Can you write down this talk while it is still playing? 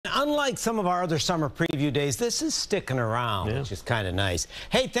unlike some of our other summer preview days, this is sticking around, which is kind of nice.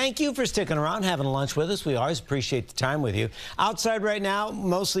 Hey, thank you for sticking around, having lunch with us. We always appreciate the time with you. Outside right now,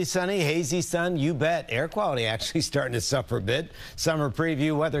 mostly sunny, hazy sun, you bet. Air quality actually starting to suffer a bit. Summer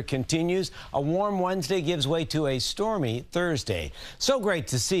preview weather continues. A warm Wednesday gives way to a stormy Thursday. So great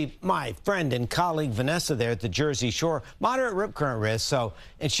to see my friend and colleague Vanessa there at the Jersey Shore. Moderate rip current risk,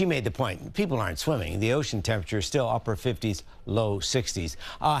 and she made the point, people aren't swimming. The ocean temperature is still upper 50s, low 60s.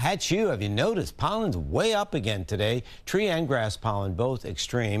 Have you noticed pollen's way up again today? Tree and grass pollen, both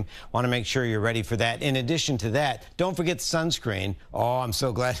extreme. Want to make sure you're ready for that. In addition to that, don't forget sunscreen. Oh, I'm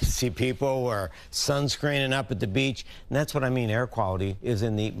so glad to see people wear sunscreening up at the beach. And that's what I mean. Air quality is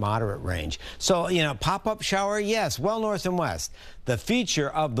in the moderate range. So, pop-up shower, yes, well north and west. The feature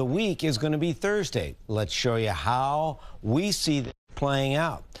of the week is going to be Thursday. Let's show you how we see this playing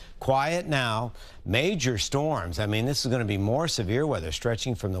out. Quiet now, major storms. I mean, this is going to be more severe weather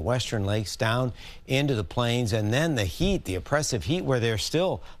stretching from the western lakes down into the plains, and then the heat, the oppressive heat where they're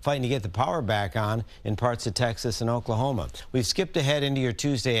still fighting to get the power back on in parts of Texas and Oklahoma. We've skipped ahead into your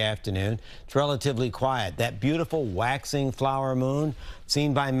Tuesday afternoon. It's relatively quiet. That beautiful waxing flower moon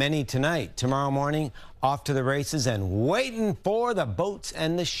seen by many tonight. Tomorrow morning, off to the races and waiting for the boats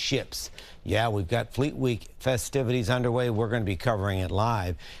and the ships. Yeah, we've got Fleet Week festivities underway. We're going to be covering it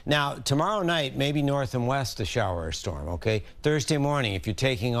live. Now, tomorrow night, maybe north and west, a shower or storm, okay? Thursday morning, if you're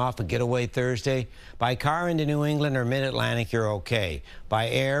taking off a getaway Thursday, by car into New England or mid-Atlantic, you're okay. By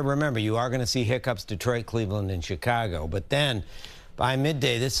air, remember, you are going to see hiccups, Detroit, Cleveland, and Chicago. But then, by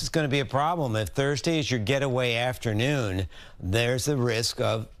midday, this is going to be a problem. If Thursday is your getaway afternoon, there's the risk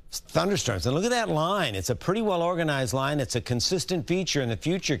of thunderstorms. And look at that line. It's a pretty well-organized line. It's a consistent feature in the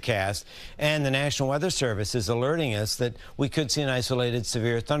futurecast, and the National Weather Service is alerting us that we could see an isolated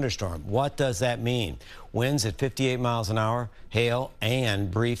severe thunderstorm. What does that mean? Winds at 58 miles an hour, hail, and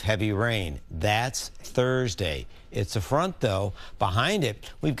brief heavy rain. That's Thursday. It's a front, though. Behind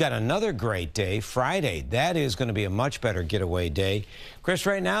it, we've got another great day, Friday. That is going to be a much better getaway day. Chris,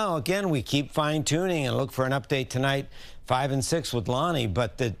 right now, again, we keep fine-tuning and look for an update tonight, 5 and 6 with Lonnie,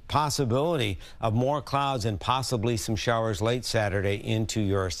 but the possibility of more clouds and possibly some showers late Saturday into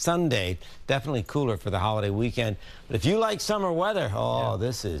your Sunday. Definitely cooler for the holiday weekend. But if you like summer weather,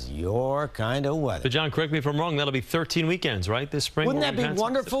 this is your kind of weather. But John, correct me if I'm wrong, that'll be 13 weekends, right, this spring? Wouldn't that be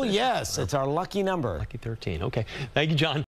wonderful? Yes, it's our lucky number. Lucky 13. Okay. Thank you, John.